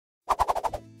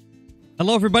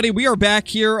Hello everybody, we are back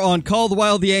here on Call the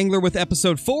Wild the Angler with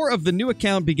episode 4 of the new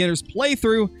account beginners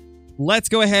playthrough. Let's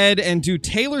go ahead and do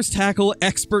Taylor's Tackle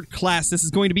Expert class. This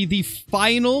is going to be the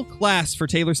final class for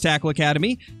Taylor's Tackle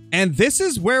Academy, and this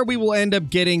is where we will end up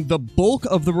getting the bulk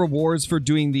of the rewards for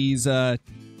doing these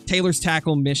Taylor's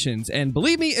Tackle missions. And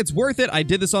believe me, it's worth it. I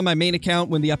did this on my main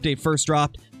account when the update first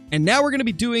dropped, and now we're going to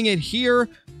be doing it here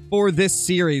for this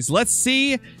series. Let's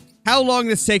see how long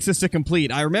this takes us to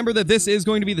complete. I remember that this is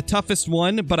going to be the toughest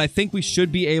one, but I think we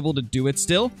should be able to do it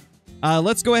still.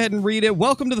 Let's go ahead and read it.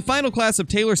 Welcome to the final class of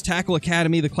Taylor's Tackle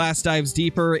Academy. The class dives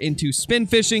deeper into spin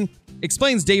fishing,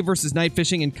 explains day versus night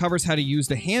fishing, and covers how to use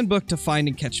the handbook to find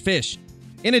and catch fish.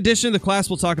 In addition, the class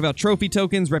will talk about trophy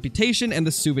tokens, reputation, and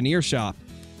the souvenir shop.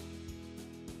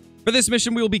 For this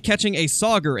mission, we will be catching a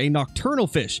sauger, a nocturnal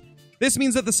fish. This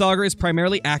means that the sauger is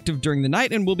primarily active during the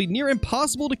night and will be near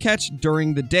impossible to catch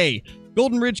during the day.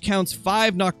 Golden Ridge counts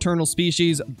 5 nocturnal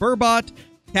species: burbot,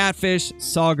 catfish,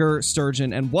 sauger,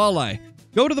 sturgeon, and walleye.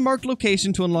 Go to the marked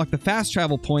location to unlock the fast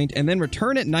travel point and then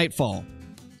return at nightfall.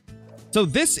 So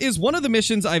this is one of the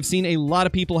missions I've seen a lot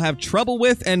of people have trouble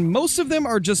with, and most of them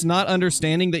are just not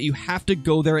understanding that you have to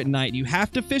go there at night. You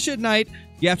have to fish at night,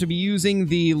 you have to be using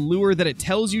the lure that it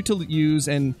tells you to use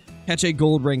and catch a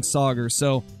gold ring sauger.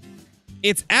 So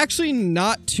it's actually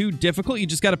not too difficult. You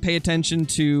just got to pay attention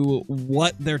to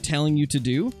what they're telling you to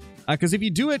do. Because if you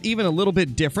do it even a little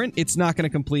bit different, it's not going to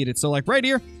complete it. So like right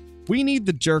here, we need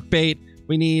the jerkbait.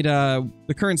 We need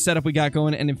the current setup we got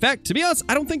going. And in fact, to be honest,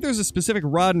 I don't think there's a specific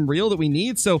rod and reel that we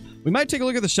need. So we might take a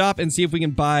look at the shop and see if we can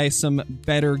buy some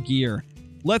better gear.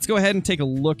 Let's go ahead and take a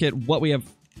look at what we have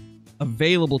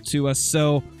available to us.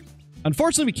 So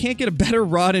unfortunately, we can't get a better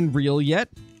rod and reel yet.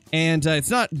 And it's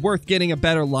not worth getting a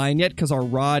better line yet because our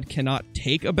rod cannot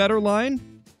take a better line.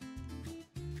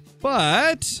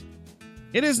 But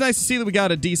it is nice to see that we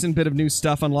got a decent bit of new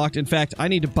stuff unlocked. In fact, I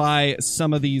need to buy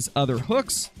some of these other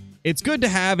hooks. It's good to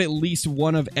have at least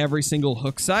one of every single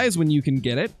hook size when you can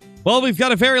get it. Well, we've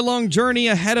got a very long journey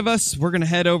ahead of us. We're going to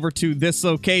head over to this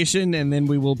location, and then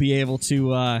we will be able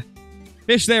to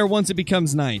fish there once it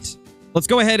becomes night. Let's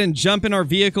go ahead and jump in our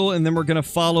vehicle, and then we're going to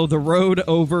follow the road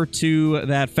over to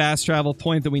that fast travel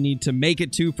point that we need to make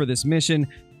it to for this mission.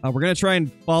 We're going to try and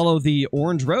follow the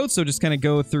orange road, so just kind of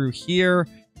go through here,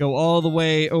 go all the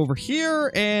way over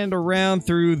here, and around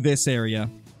through this area.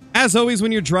 As always,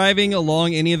 when you're driving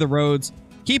along any of the roads,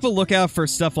 keep a lookout for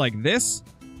stuff like this.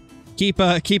 Keep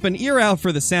an ear out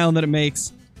for the sound that it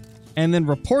makes, and then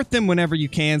report them whenever you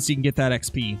can so you can get that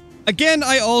XP. Again,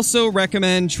 I also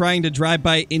recommend trying to drive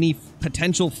by any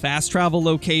potential fast travel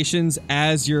locations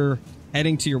as you're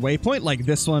heading to your waypoint, like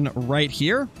this one right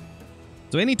here.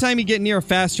 So anytime you get near a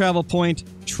fast travel point,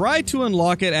 try to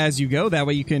unlock it as you go. That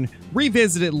way you can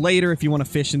revisit it later if you want to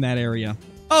fish in that area.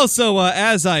 Also,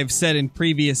 as I've said in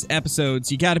previous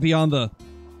episodes, you got to be on the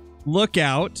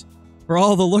lookout for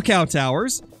all the lookout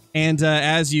towers. And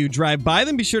as you drive by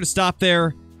them, be sure to stop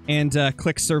there and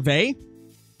click survey.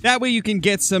 That way you can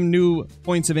get some new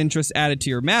points of interest added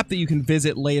to your map that you can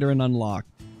visit later and unlock.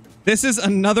 This is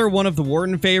another one of the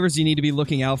warden favors you need to be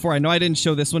looking out for. I know I didn't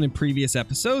show this one in previous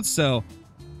episodes, so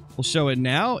we'll show it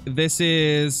now. This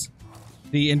is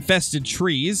the infested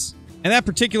trees, and that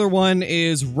particular one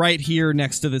is right here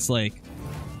next to this lake.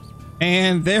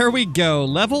 And there we go,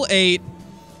 level 8.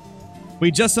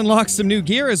 We just unlocked some new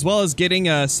gear as well as getting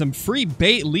some free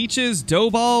bait, leeches,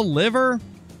 dough ball, liver.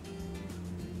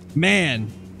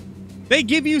 Man, they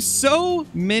give you so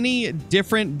many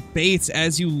different baits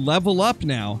as you level up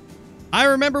now. I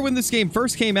remember when this game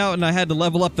first came out and I had to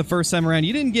level up the first time around,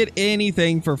 you didn't get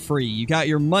anything for free. You got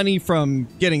your money from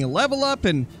getting a level up,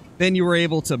 and then you were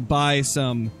able to buy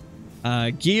some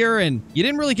gear, and you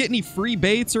didn't really get any free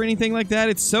baits or anything like that.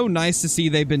 It's so nice to see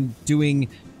they've been doing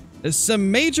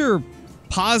some major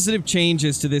positive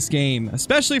changes to this game,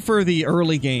 especially for the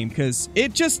early game, because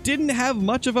it just didn't have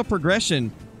much of a progression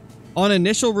on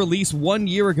initial release 1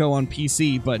 year ago on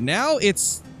PC, but now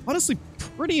it's honestly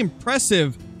pretty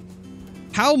impressive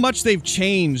how much they've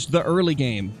changed the early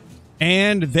game.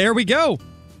 And there we go.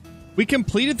 We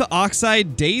completed the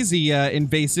Oxide Daisy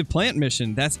invasive plant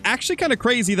mission. That's actually kind of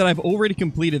crazy that I've already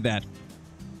completed that.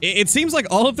 It seems like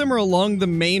all of them are along the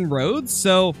main roads,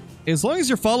 so as long as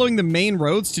you're following the main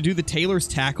roads to do the Taylor's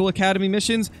Tackle Academy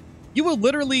missions, you will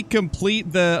literally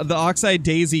complete the Oxide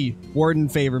Daisy Warden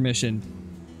Favor mission.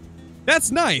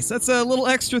 That's nice. That's a little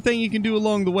extra thing you can do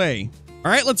along the way.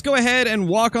 All right, let's go ahead and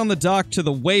walk on the dock to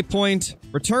the waypoint.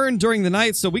 Return during the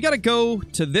night, so we got to go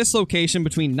to this location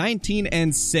between 19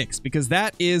 and 6 because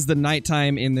that is the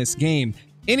nighttime in this game.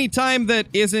 Any time that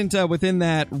isn't within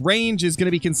that range is going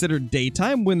to be considered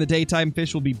daytime, when the daytime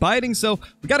fish will be biting, so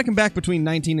we got to come back between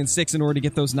 19 and 6 in order to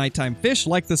get those nighttime fish,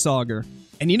 like the sauger.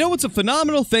 And you know what's a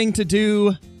phenomenal thing to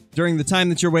do during the time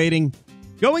that you're waiting?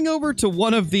 Going over to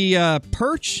one of the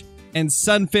perch and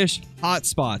sunfish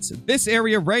hotspots. This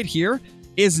area right here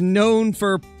is known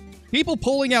for people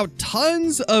pulling out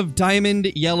tons of diamond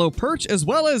yellow perch, as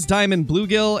well as diamond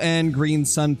bluegill and green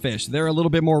sunfish. They're a little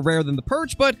bit more rare than the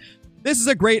perch, but this is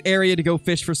a great area to go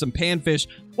fish for some panfish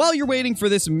while you're waiting for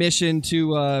this mission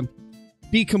to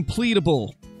be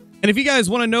completable. And if you guys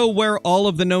want to know where all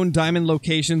of the known diamond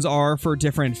locations are for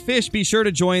different fish, be sure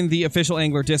to join the official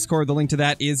Angler Discord. The link to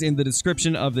that is in the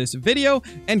description of this video.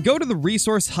 And go to the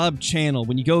Resource Hub channel.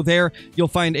 When you go there, you'll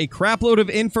find a crapload of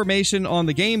information on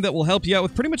the game that will help you out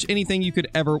with pretty much anything you could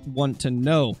ever want to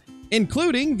know,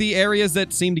 including the areas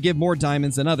that seem to give more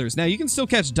diamonds than others. Now, you can still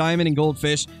catch diamond and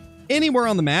goldfish anywhere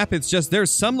on the map. It's just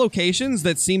there's some locations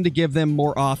that seem to give them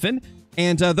more often,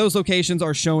 and those locations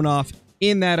are shown off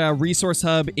in that resource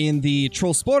hub in the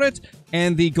Trollsporet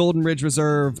and the Golden Ridge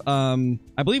Reserve. I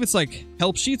believe it's like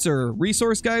help sheets or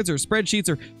resource guides or spreadsheets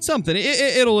or something.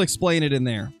 It'll explain it in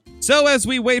there. So as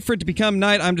we wait for it to become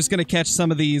night, I'm just going to catch some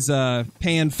of these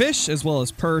panfish as well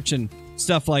as perch and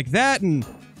stuff like that. And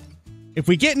if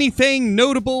we get anything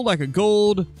notable like a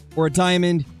gold or a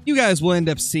diamond, you guys will end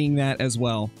up seeing that as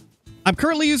well. I'm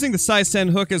currently using the size 10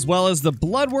 hook as well as the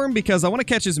bloodworm because I want to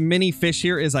catch as many fish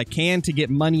here as I can to get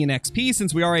money and XP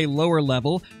since we are a lower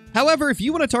level. However, if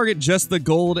you want to target just the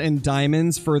gold and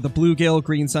diamonds for the bluegill,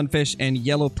 green sunfish, and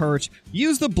yellow perch,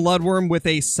 use the bloodworm with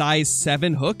a size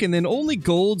 7 hook, and then only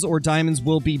golds or diamonds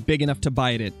will be big enough to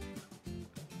bite it.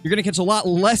 You're going to catch a lot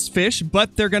less fish,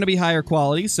 but they're going to be higher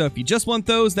quality, so if you just want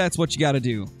those, that's what you got to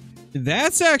do.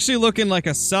 That's actually looking like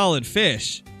a solid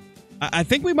fish. I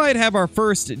think we might have our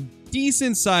first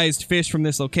decent-sized fish from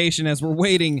this location as we're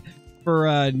waiting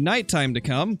for nighttime to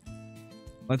come.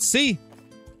 Let's see.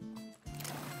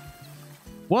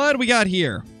 What do we got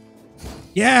here?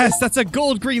 Yes, that's a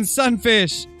gold-green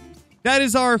sunfish. That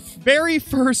is our very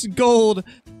first gold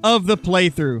of the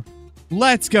playthrough.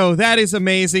 Let's go. That is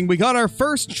amazing. We got our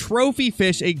first trophy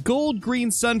fish, a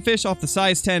gold-green sunfish off the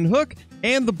size 10 hook,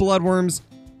 and the bloodworms.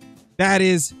 That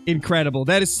is incredible.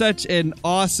 That is such an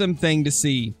awesome thing to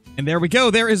see. And there we go.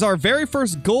 There is our very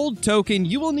first gold token.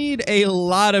 You will need a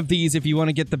lot of these if you want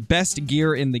to get the best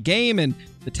gear in the game and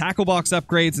the tackle box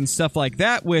upgrades and stuff like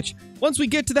that, which once we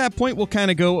get to that point, we'll kind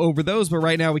of go over those. But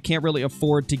right now, we can't really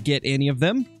afford to get any of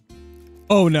them.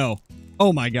 Oh, no.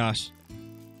 Oh, my gosh.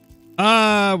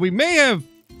 We may have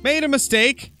made a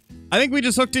mistake. I think we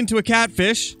just hooked into a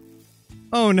catfish.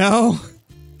 Oh, no.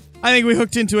 I think we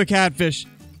hooked into a catfish.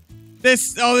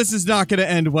 This is not going to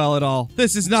end well at all.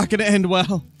 This is not going to end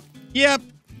well. Yep.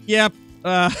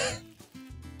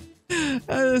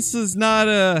 This is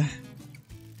not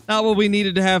what we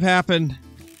needed to have happen.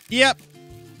 Yep.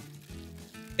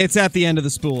 It's at the end of the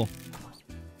spool.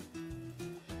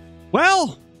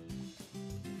 Well,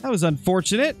 that was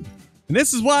unfortunate. And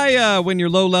this is why when you're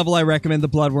low level, I recommend the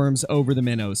bloodworms over the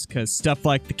minnows, because stuff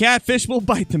like the catfish will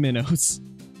bite the minnows.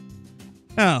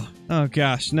 Oh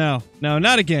gosh, no,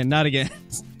 not again.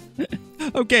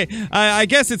 Okay, I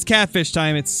guess it's catfish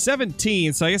time. It's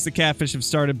 17, so I guess the catfish have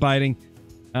started biting.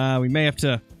 We may have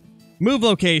to move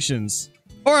locations.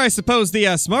 Or I suppose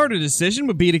the smarter decision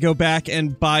would be to go back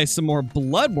and buy some more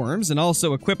bloodworms and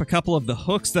also equip a couple of the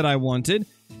hooks that I wanted.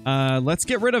 Let's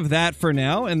get rid of that for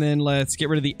now, and then let's get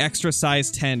rid of the extra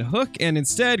size 10 hook, and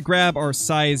instead grab our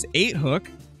size 8 hook,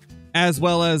 as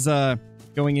well as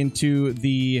going into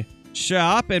the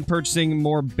shop and purchasing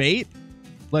more bait.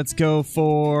 Let's go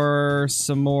for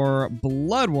some more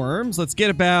bloodworms. Let's get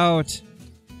about...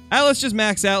 let's just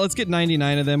max out. Let's get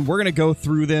 99 of them. We're going to go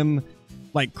through them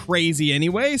like crazy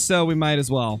anyway, so we might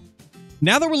as well.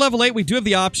 Now that we're level 8, we do have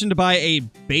the option to buy a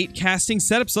bait casting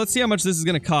setup, so let's see how much this is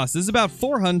going to cost. This is about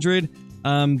 400.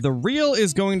 The reel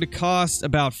is going to cost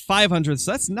about 500,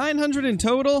 so that's 900 in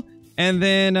total. And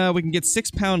then we can get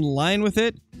 6-pound line with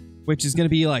it, which is going to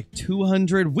be like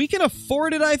 200. We can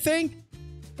afford it, I think.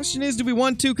 Question is, do we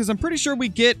want to? Because I'm pretty sure we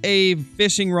get a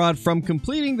fishing rod from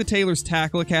completing the Taylor's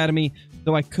Tackle Academy,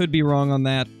 though I could be wrong on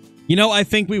that. You know, I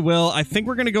think we will. I think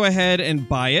we're going to go ahead and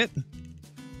buy it,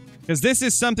 because this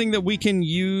is something that we can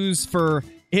use for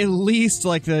at least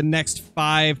like the next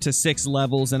 5 to 6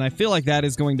 levels, and I feel like that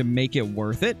is going to make it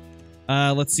worth it.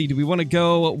 Let's see, do we want to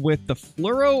go with the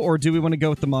fluoro or do we want to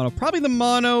go with the mono? Probably the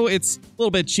mono. It's a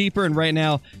little bit cheaper, and right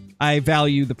now I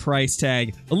value the price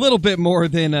tag a little bit more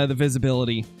than the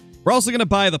visibility. We're also going to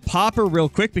buy the popper real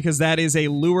quick because that is a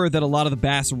lure that a lot of the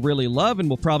bass really love, and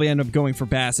we'll probably end up going for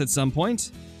bass at some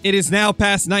point. It is now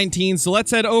past 19, so let's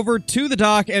head over to the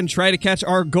dock and try to catch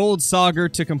our gold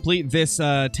sauger to complete this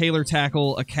Taylor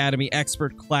Tackle Academy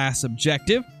Expert Class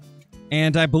objective.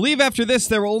 And I believe after this,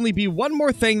 there will only be one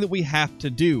more thing that we have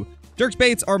to do.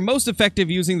 Jerkbaits are most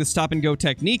effective using the stop-and-go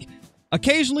technique.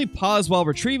 Occasionally pause while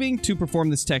retrieving to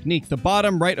perform this technique. The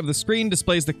bottom right of the screen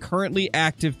displays the currently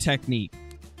active technique.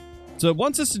 So it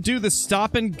wants us to do the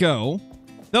stop and go,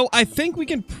 though I think we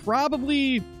can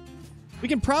probably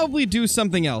do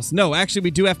something else. No, actually,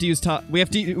 we do have to use we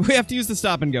have to use the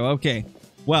stop and go. Okay,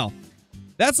 well,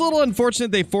 that's a little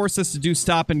unfortunate. They forced us to do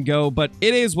stop and go, but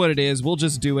it is what it is. We'll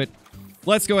just do it.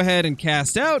 Let's go ahead and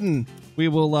cast out, and we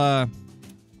will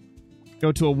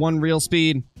go to a 1 reel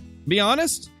speed. Be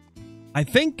honest, I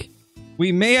think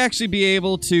we may actually be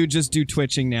able to just do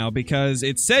twitching now because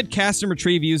it said cast and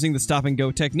retrieve using the stop and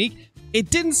go technique. It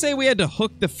didn't say we had to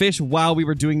hook the fish while we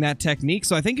were doing that technique,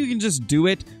 so I think you can just do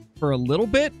it for a little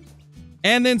bit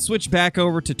and then switch back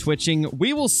over to twitching.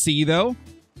 We will see, though.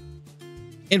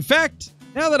 In fact,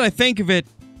 now that I think of it,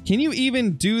 can you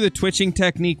even do the twitching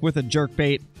technique with a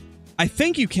jerkbait? I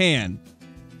think you can.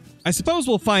 I suppose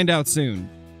we'll find out soon.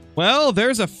 Well,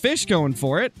 there's a fish going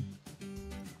for it.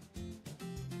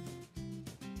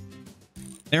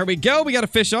 There we go. We got a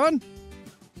fish on.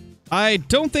 I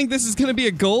don't think this is going to be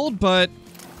a gold, but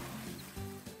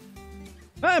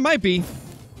it might be.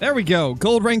 There we go.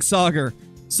 Gold rank sauger.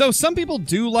 So some people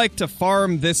do like to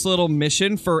farm this little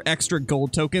mission for extra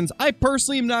gold tokens. I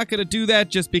personally am not going to do that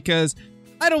just because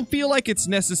I don't feel like it's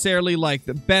necessarily like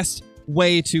the best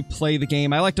way to play the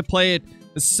game. I like to play it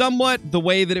somewhat the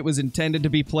way that it was intended to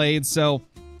be played. So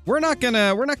we're not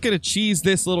gonna cheese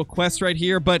this little quest right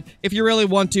here, but if you really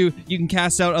want to, you can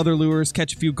cast out other lures,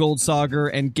 catch a few gold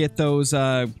sauger, and get those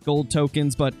gold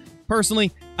tokens, but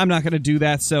personally, I'm not gonna do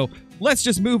that, so let's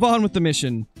just move on with the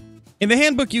mission. In the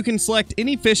handbook, you can select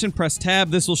any fish and press tab.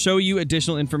 This will show you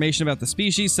additional information about the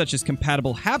species, such as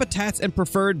compatible habitats and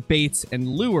preferred baits and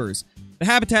lures. The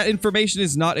habitat information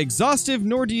is not exhaustive,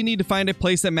 nor do you need to find a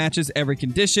place that matches every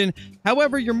condition.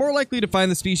 However, you're more likely to find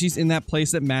the species in that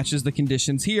place that matches the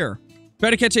conditions here.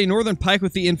 Try to catch a northern pike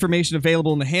with the information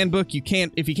available in the handbook.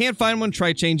 If you can't find one,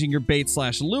 try changing your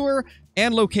bait/lure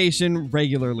and location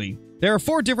regularly. There are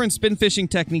 4 different spin fishing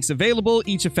techniques available,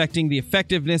 each affecting the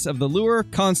effectiveness of the lure.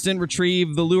 Constant,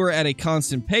 retrieve the lure at a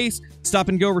constant pace. Stop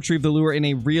and go, retrieve the lure in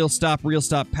a reel stop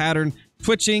pattern.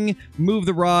 Twitching, move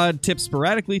the rod tip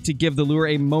sporadically to give the lure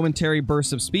a momentary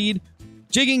burst of speed.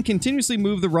 Jigging, continuously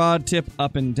move the rod tip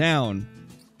up and down.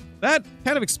 That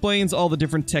kind of explains all the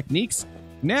different techniques.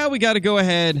 Now we got to go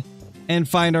ahead and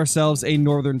find ourselves a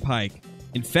northern pike.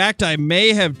 In fact, I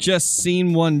may have just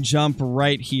seen one jump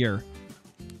right here.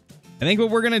 I think what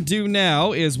we're going to do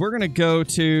now is we're going to go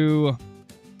to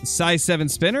the size 7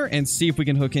 spinner and see if we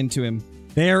can hook into him.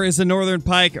 There is a northern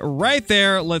pike right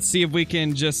there. Let's see if we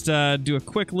can just do a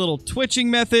quick little twitching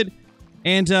method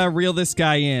and reel this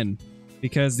guy in.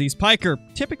 Because these pike are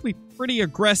typically pretty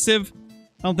aggressive.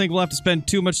 I don't think we'll have to spend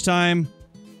too much time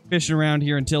fishing around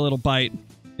here until it'll bite.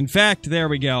 In fact, there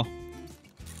we go.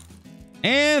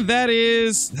 And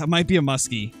that might be a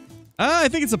muskie. I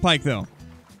think it's a pike, though.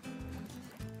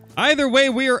 Either way,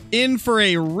 we are in for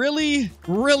a really,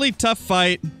 really tough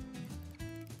fight.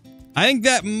 I think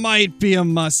that might be a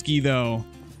muskie, though.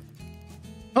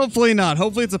 Hopefully not.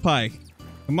 Hopefully it's a pike.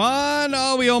 Come on.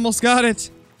 Oh, we almost got it.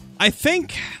 I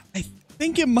think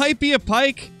it might be a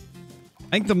pike.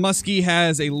 I think the muskie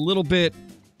has a little bit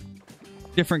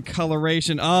different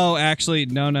coloration. Oh, actually,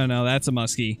 no. That's a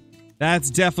muskie.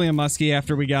 That's definitely a muskie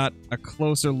after we got a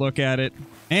closer look at it.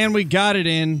 And we got it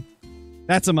in.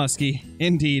 That's a muskie,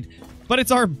 indeed. But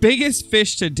it's our biggest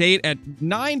fish to date at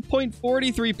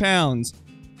 9.43 pounds.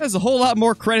 That's a whole lot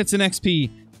more credits and XP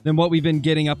than what we've been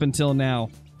getting up until now.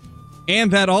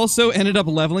 And that also ended up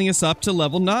leveling us up to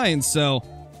level 9, so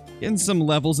getting some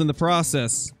levels in the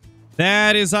process.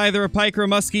 That is either a pike or a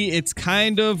muskie. It's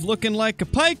kind of looking like a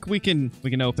pike. We can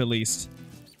hope at least.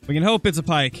 We can hope it's a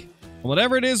pike.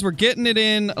 Whatever it is, we're getting it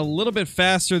in a little bit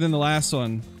faster than the last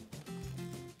one.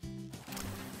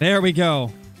 There we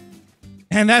go.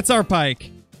 And that's our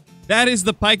pike. That is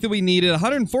the pike that we needed.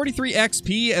 143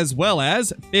 XP as well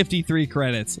as 53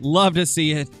 credits. Love to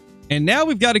see it. And now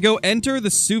we've got to go enter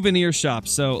the souvenir shop.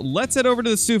 So let's head over to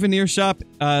the souvenir shop.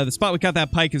 The spot we got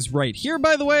that pike is right here,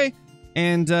 by the way.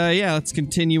 And yeah, let's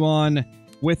continue on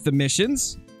with the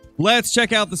missions. Let's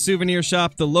check out the souvenir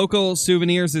shop. The local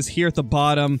souvenirs is here at the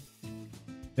bottom.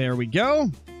 There we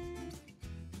go.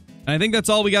 I think that's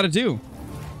all we got to do.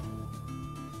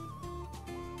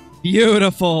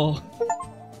 Beautiful.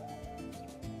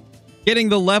 getting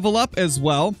the level up as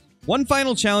well. One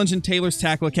final challenge in Taylor's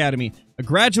Tackle Academy. A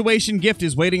graduation gift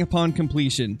is waiting upon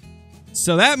completion.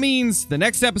 So that means the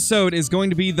next episode is going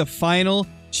to be the final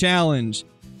challenge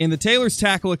in the Taylor's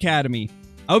Tackle Academy.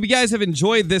 I hope you guys have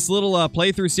enjoyed this little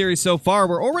playthrough series so far.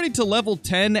 We're already to level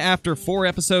 10 after 4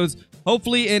 episodes.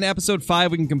 Hopefully in episode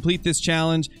 5 we can complete this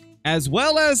challenge, as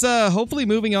well as hopefully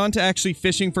moving on to actually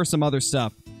fishing for some other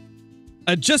stuff.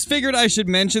 I just figured I should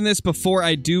mention this before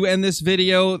I do end this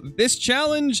video. This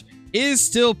challenge is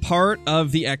still part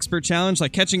of the expert challenge.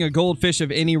 Like, catching a goldfish of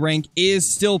any rank is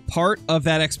still part of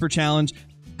that expert challenge.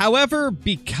 However,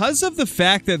 because of the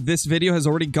fact that this video has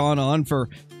already gone on for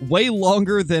way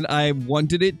longer than I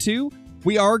wanted it to,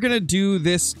 we are going to do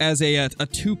this as a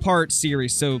two-part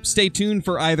series. So stay tuned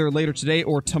for either later today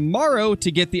or tomorrow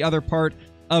to get the other part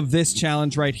of this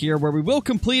challenge right here, where we will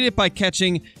complete it by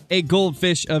catching a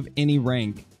goldfish of any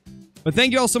rank. But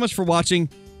thank you all so much for watching.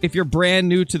 If you're brand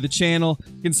new to the channel,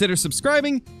 consider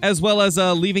subscribing, as well as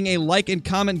leaving a like and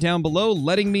comment down below,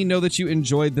 letting me know that you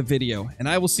enjoyed the video. And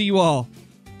I will see you all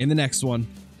in the next one.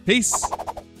 Peace!